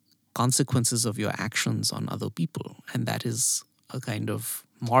consequences of your actions on other people. And that is a kind of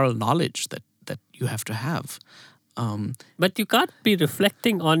moral knowledge that you have to have. But you can't be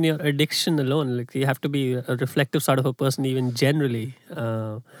reflecting on your addiction alone. Like, you have to be a reflective sort of a person, even generally.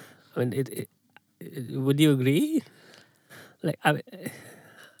 I mean, would you agree? Like,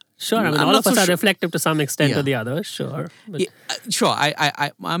 sure. I mean, all of us are reflective to some extent or the other. Sure. But sure.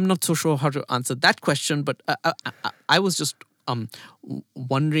 I'm not so sure how to answer that question, but I was just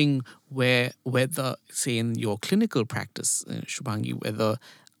wondering whether, say, in your clinical practice, Shubhangi, whether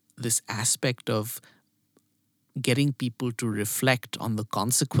this aspect of getting people to reflect on the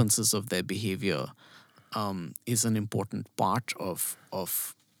consequences of their behavior is an important part of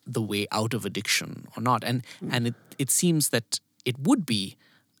the way out of addiction or not. And it seems that it would be,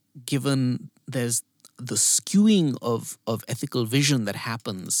 given there's the skewing of ethical vision that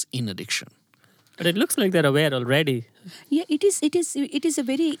happens in addiction. But it looks like they're aware already. Yeah, it is a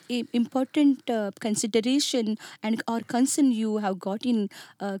very important consideration and or concern you have got in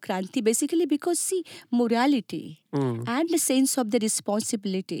Kranti, basically because see, morality and the sense of the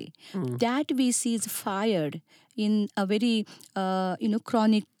responsibility that we see is fired in a very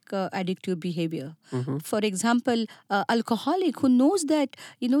chronic addictive behavior. For example, alcoholic who knows that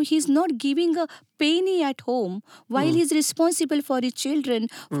he's not giving a penny at home while he's responsible for his children,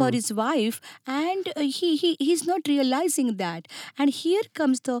 for his wife, and he's not realizing that. And here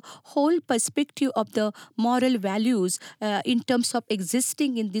comes the whole perspective of the moral values in terms of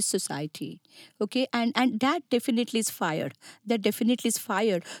existing in this society. Okay, and that definitely is fired.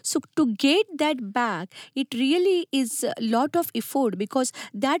 So to get that back, it really is a lot of effort, because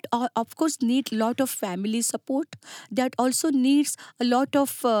that of course needs a lot of family support. That also needs a lot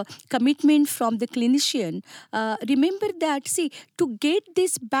of commitment from the clinician. Remember that, see, to get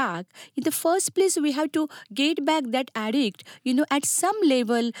this back, in the first place, we have to get back that addict, at some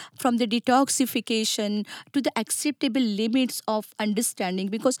level, from the detoxification to the acceptable limits of understanding,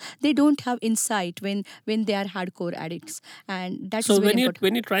 because they don't have insight when they are hardcore addicts. And that's so very important.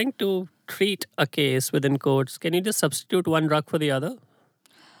 when you're trying to treat a case within quotes, can you just substitute one drug for the other?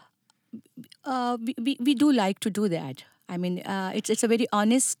 We do like to do that. I mean, it's a very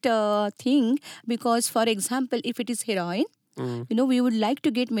honest thing, because, for example, if it is heroin, we would like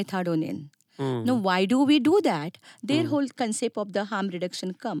to get methadone in. Now, why do we do that? Their whole concept of the harm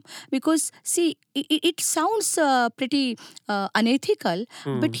reduction come. Because, see, it sounds pretty unethical,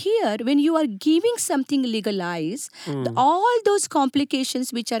 but here, when you are giving something legalized, all those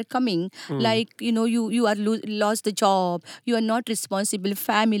complications which are coming, like, you are lost the job, you are not responsible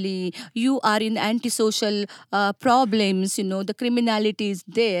family, you are in antisocial problems, the criminality is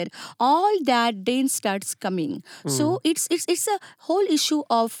there, all that then starts coming. So it's a whole issue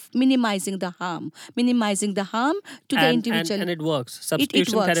of minimizing the harm to the individual. And it works.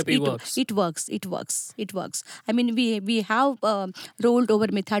 Substitution therapy works. It works. I mean, we have rolled over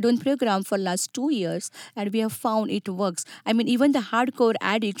methadone program for last 2 years, and we have found it works. I mean, even the hardcore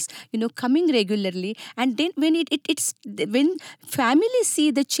addicts, coming regularly, and then when when families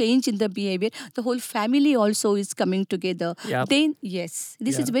see the change in the behavior, the whole family also is coming together. Yep. Then yes,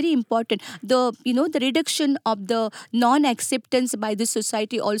 this is very important. The the reduction of the non-acceptance by the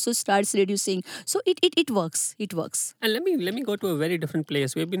society also starts reducing. So it works. And let me go to a very different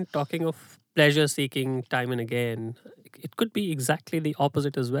place. We've been talking of pleasure seeking time and again. It could be exactly the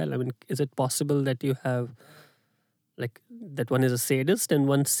opposite as well. I mean, is it possible that you have, like, that one is a sadist and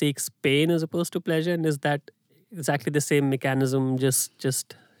one seeks pain as opposed to pleasure? And is that exactly the same mechanism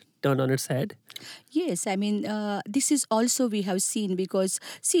just turned on its head? Yes, I mean, this is also we have seen, because,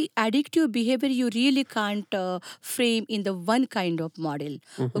 see, addictive behavior you really can't frame in the one kind of model.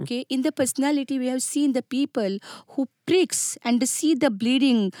 Okay, in the personality we have seen the people who pricks and they see the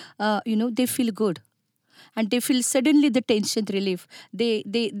bleeding, they feel good. And they feel suddenly the tension relief.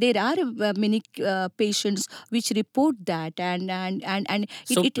 There are many patients which report that, and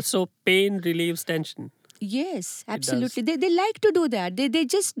So pain relieves tension. Yes, It does. absolutely. They like to do that. They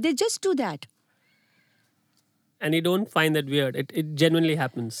just do that. And you don't find that weird. It genuinely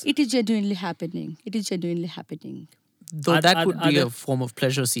happens. It is genuinely happening. It is genuinely happening. Though Are- that are- would are be there- a form of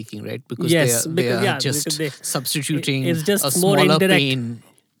pleasure seeking, right? Because Yes, they because- are yeah, just because they- substituting it's just a more smaller indirect. pain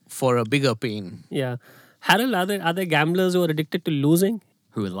for a bigger pain. Yeah. Harold, are there gamblers who are addicted to losing?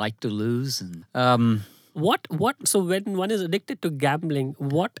 Who would like to lose and What so when one is addicted to gambling,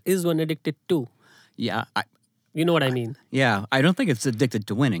 what is one addicted to? yeah, You know what I mean? yeah. I don't think it's addicted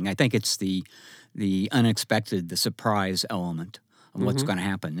to winning. I think it's the unexpected, the surprise element of what's going to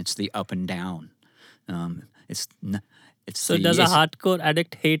happen. It's the up and down. It's n- it's So the, does a it's- hardcore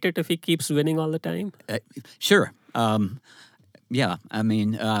addict hate it if he keeps winning all the time? Sure. Yeah, I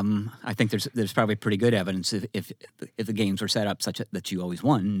mean, I think there's probably pretty good evidence if the games were set up such that you always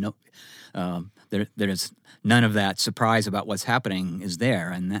won. No, there's none of that surprise about what's happening is there,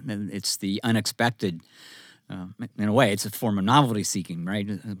 and it's the unexpected. In a way, it's a form of novelty seeking, right?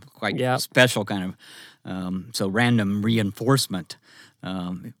 Quite Yeah. special kind of. So random reinforcement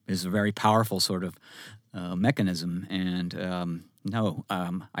is a very powerful sort of mechanism, and no,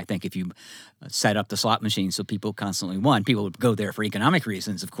 I think if you set up the slot machine so people constantly won, people would go there for economic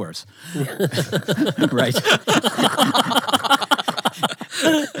reasons, of course. Right.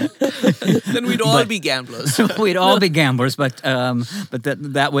 Then we'd all be gamblers. We'd all be gamblers, but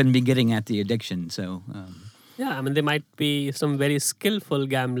that wouldn't be getting at the addiction. So Yeah, I mean, there might be some very skillful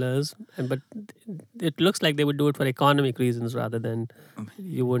gamblers, but it looks like they would do it for economic reasons rather than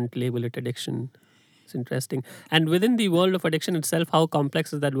you wouldn't label it addiction. It's interesting. And within the world of addiction itself, how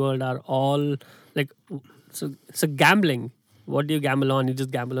complex is that world? Are all like so gambling? What do you gamble on? You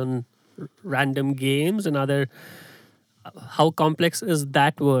just gamble on random games and other. How complex is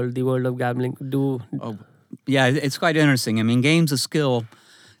that world? The world of gambling. yeah, it's quite interesting. I mean, games of skill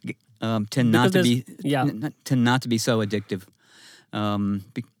tend not to be tend not to be so addictive.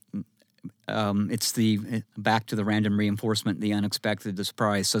 It's back to the random reinforcement, the unexpected, the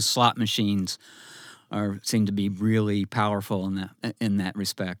surprise. So slot machines seem to be really powerful in that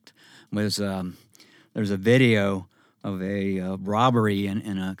respect. There's a video of a robbery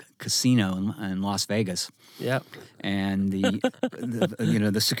in a casino in Las Vegas. Yeah. And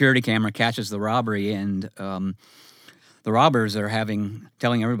the security camera catches the robbery, and the robbers are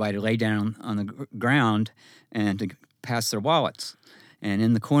telling everybody to lay down on the ground and to pass their wallets. And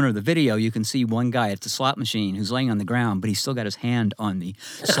in the corner of the video, you can see one guy at the slot machine who's laying on the ground, but he's still got his hand on the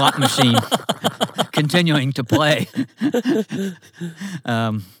slot machine, continuing to play.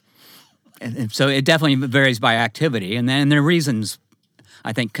 And so it definitely varies by activity. And then there are reasons,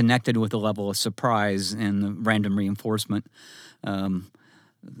 I think, connected with the level of surprise and the random reinforcement.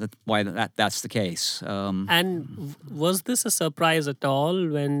 Why that's the case. And was this a surprise at all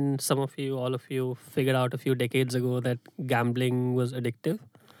when all of you, figured out a few decades ago that gambling was addictive?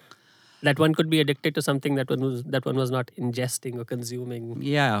 That one could be addicted to something that one was not ingesting or consuming.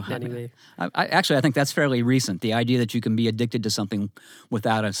 Yeah. Anyway, I think that's fairly recent. The idea that you can be addicted to something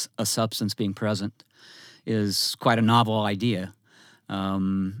without a substance being present is quite a novel idea.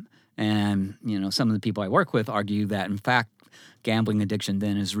 And some of the people I work with argue that, in fact, gambling addiction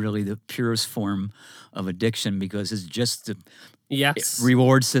then is really the purest form of addiction because it's just the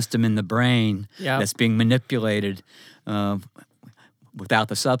reward system in the brain that's being manipulated without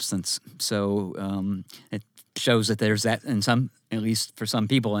the substance. So it shows that there's that, at least for some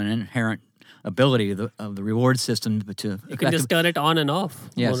people, an inherent ability of the reward system to you can just turn it on and off,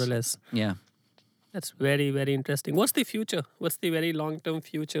 Yes. more or less. Yeah. That's very, very interesting. What's the future? What's the very long-term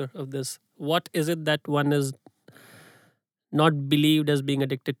future of this? What is it that one is not believed as being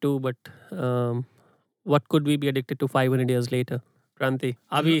addicted to, but what could we be addicted to 500 years later? Kranti,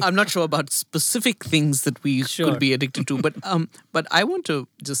 I'm not sure about specific things that we could be addicted to, but I want to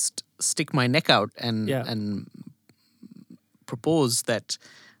just stick my neck out and propose that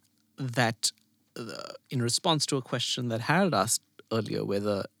in response to a question that Harold asked earlier,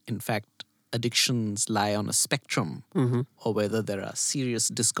 whether in fact addictions lie on a spectrum or whether there are serious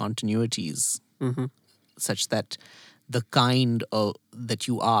discontinuities such that the kind that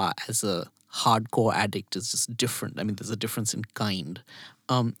you are as a hardcore addict is just different. I mean, there's a difference in kind.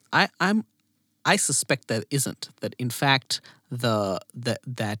 I suspect there isn't. That in fact,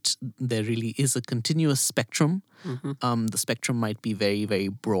 that there really is a continuous spectrum. The spectrum might be very, very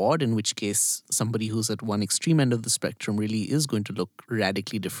broad, in which case somebody who's at one extreme end of the spectrum really is going to look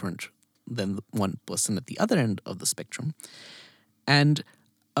radically different than one person at the other end of the spectrum. And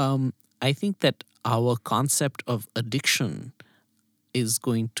I think that our concept of addiction is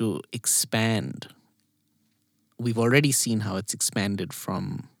going to expand. We've already seen how it's expanded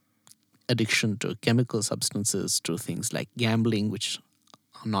from addiction to chemical substances, to things like gambling, which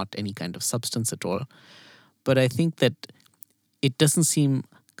are not any kind of substance at all. But I think that it doesn't seem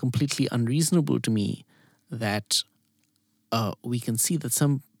completely unreasonable to me that we can see that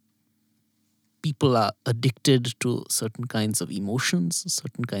some people are addicted to certain kinds of emotions,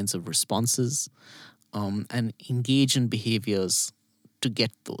 certain kinds of responses, and engage in behaviors to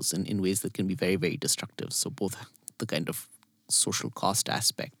get those in ways that can be very, very destructive. So both the kind of social cost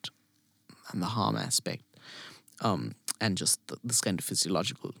aspect and the harm aspect, and just this kind of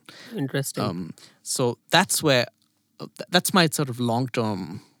physiological. Interesting. So that's where, that's my sort of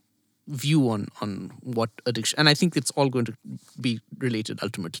long-term view on what addiction, and I think it's all going to be related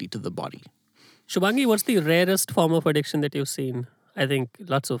ultimately to the body. Shubhangi, what's the rarest form of addiction that you've seen? I think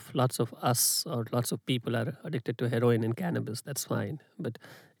lots of us or lots of people are addicted to heroin and cannabis. That's fine, but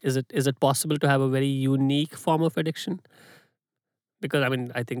is it possible to have a very unique form of addiction? Because I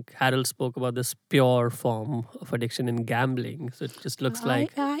mean, I think Harold spoke about this pure form of addiction in gambling. So it just looks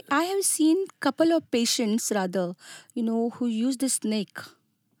like I have seen couple of patients rather, who use the snake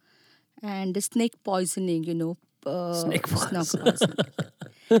and the snake poisoning. snake balls. Poisoning.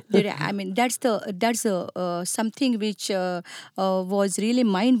 I mean, that's something which was really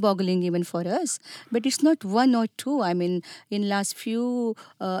mind-boggling even for us. But it's not one or two. I mean, in last few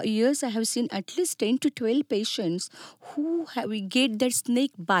years, I have seen at least 10 to 12 patients who get that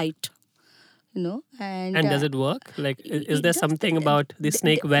snake bite. And does it work? Like, is there something about the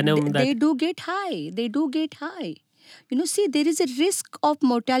snake venom that they do get high? They do get high. See, there is a risk of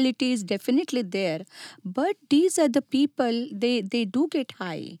mortality is definitely there. But these are the people, they do get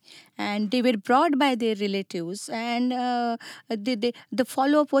high. And they were brought by their relatives. And the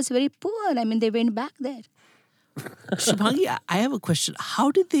follow-up was very poor. I mean, they went back there. Shubhangi, I have a question.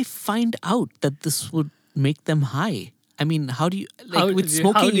 How did they find out that this would make them high? I mean, how do you, with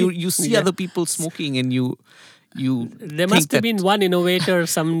smoking, you see other people smoking and you there must have been one innovator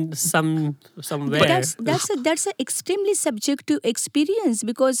somewhere. But that's an extremely subjective experience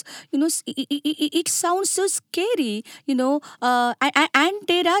because it sounds so scary, and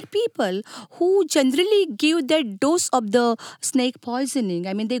there are people who generally give that dose of the snake poisoning.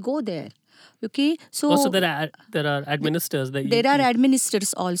 I mean, they go there. Okay, so also there are administrators that there are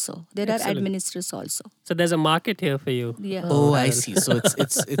administrators also. So there's a market here for you. Yeah. Oh, I see. So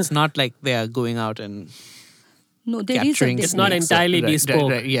it's not like they are going out and no, there is a it's not entirely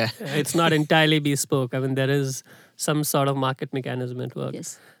bespoke. Right, yeah. It's not entirely bespoke. I mean, there is some sort of market mechanism at work.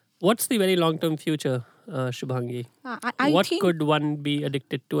 Yes. What's the very long-term future, Shubhangi? What think, could one be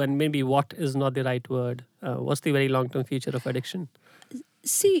addicted to, and maybe what is not the right word? What's the very long-term future of addiction?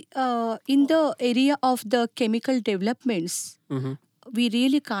 See, in the area of the chemical developments, we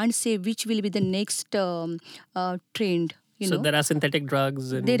really can't say which will be the next trend. So there are synthetic drugs.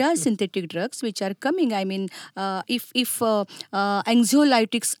 There are synthetic drugs which are coming. I mean, if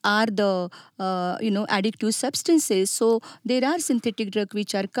anxiolytics are the addictive substances, so there are synthetic drugs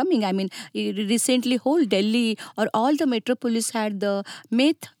which are coming. I mean, recently whole Delhi or all the metropolis had the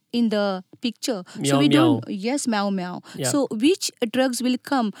meth in the picture. Meow, so we don't. Yes, meow meow. Yeah. So which drugs will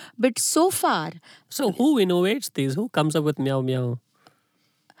come? But so far. So who innovates these? Who comes up with meow meow?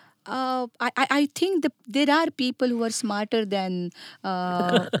 I think there are people who are smarter than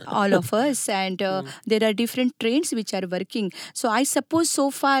all of us, and there are different trends which are working. So I suppose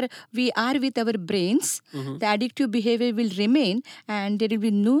so far we are with our brains. The addictive behavior will remain, and there will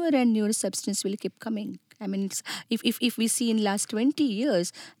be newer and newer substance will keep coming. I mean, if we see in last 20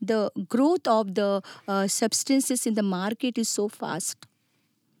 years, the growth of the substances in the market is so fast.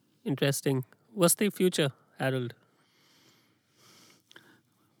 Interesting. What's the future, Harold?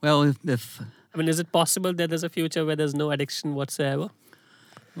 Well, I mean, is it possible that there's a future where there's no addiction whatsoever?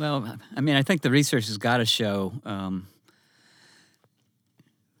 Well, I mean, I think the research has got to show,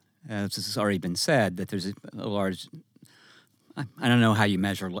 as has already been said, that there's a large. I don't know how you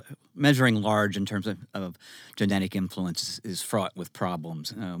measuring large in terms of genetic influence is fraught with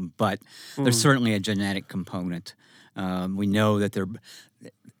problems, but there's certainly a genetic component. We know that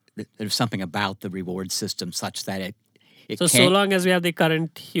there's something about the reward system such that it so long as we have the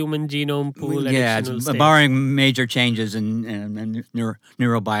current human genome pool, barring major changes in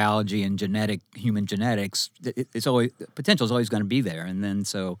neurobiology and human genetics, it's always potential is always going to be there, and then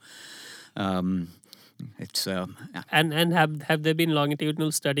so. It's and have there been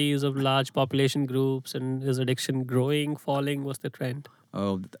longitudinal studies of large population groups, and is addiction growing, falling? What's the trend?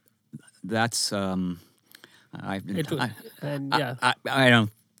 Oh, that's I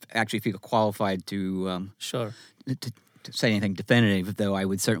don't actually feel qualified to sure to say anything definitive, though I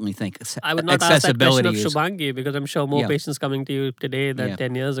would certainly think I would not ask that question of is- Shubhangi, because I'm sure more Yeah. patients coming to you today than Yeah.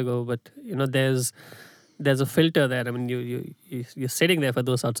 10 years ago. But there's a filter there. I mean, you're sitting there for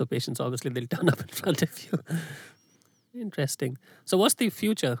those sorts of patients. Obviously, they'll turn up in front of you. Interesting. So, what's the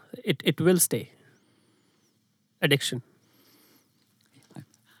future? It will stay. Addiction.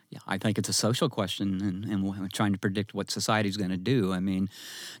 Yeah, I think it's a social question, and we're trying to predict what society's going to do. I mean,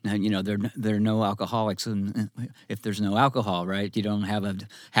 now, there are no alcoholics, and if there's no alcohol, right, you don't have a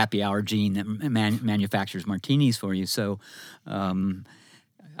happy hour gene that manufactures martinis for you. So,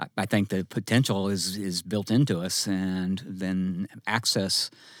 I think the potential is built into us, and then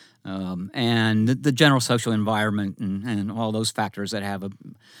access. And the general social environment and all those factors that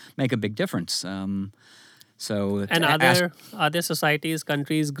make a big difference. And are there societies,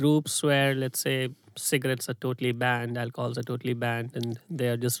 countries, groups where, let's say, cigarettes are totally banned, alcohols are totally banned, and they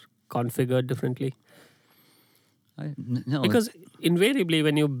are just configured differently? No, Because invariably,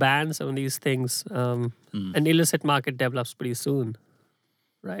 when you ban some of these things, an illicit market develops pretty soon,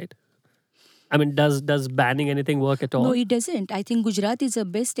 right? I mean, does banning anything work at all? No, it doesn't. I think Gujarat is the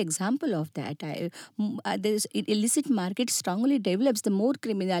best example of that. There's illicit market strongly develops. The more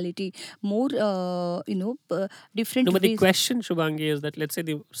criminality, more different. No, but the ways. question, Shubhangi, is that let's say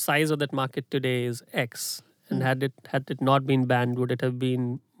the size of that market today is X, and had it not been banned, would it have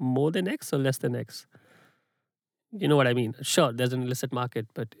been more than X or less than X? You know what I mean? Sure, there's an illicit market,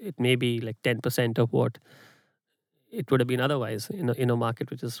 but it may be like 10% of what it would have been otherwise in a market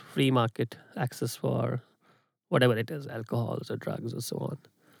which is free market access for whatever it is, alcohols or drugs or so on.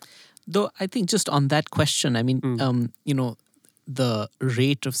 Though I think just on that question, I mean, the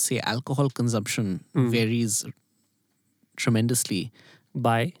rate of, say, alcohol consumption varies tremendously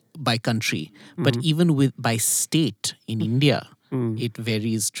By country. But even by state in India, it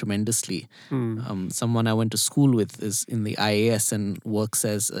varies tremendously. Someone I went to school with is in the IAS and works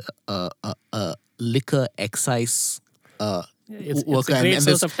as a liquor excise it's worker. a great and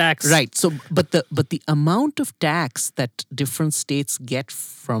source there's- of tax. Right. So, but the amount of tax that different states get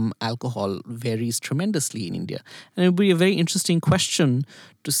from alcohol varies tremendously in India. And it would be a very interesting question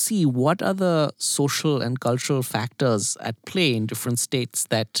to see what are the social and cultural factors at play in different states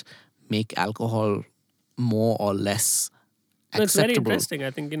that make alcohol more or less No, it's very acceptable. interesting.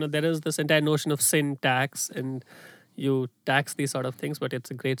 I think there is this entire notion of sin tax, and you tax these sort of things, but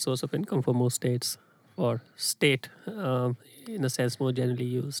it's a great source of income for most states, or state, in a sense, more generally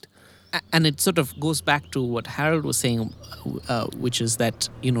used. And it sort of goes back to what Harold was saying, which is that,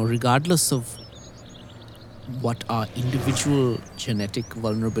 regardless of what our individual genetic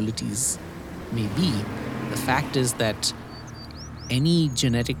vulnerabilities may be, the fact is that any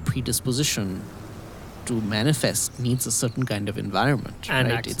genetic predisposition to manifest needs a certain kind of environment. And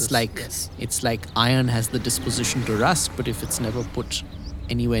right? access, yes. It's like iron has the disposition to rust, but if it's never put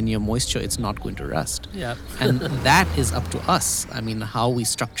anywhere near moisture, it's not going to rust. Yeah. And that is up to us. I mean, how we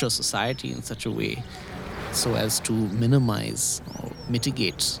structure society in such a way so as to minimize or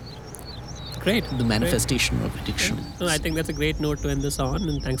mitigate Great. the manifestation of addiction. No, I think that's a great note to end this on,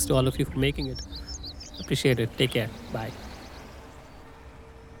 and thanks to all of you for making it. Appreciate it. Take care. Bye.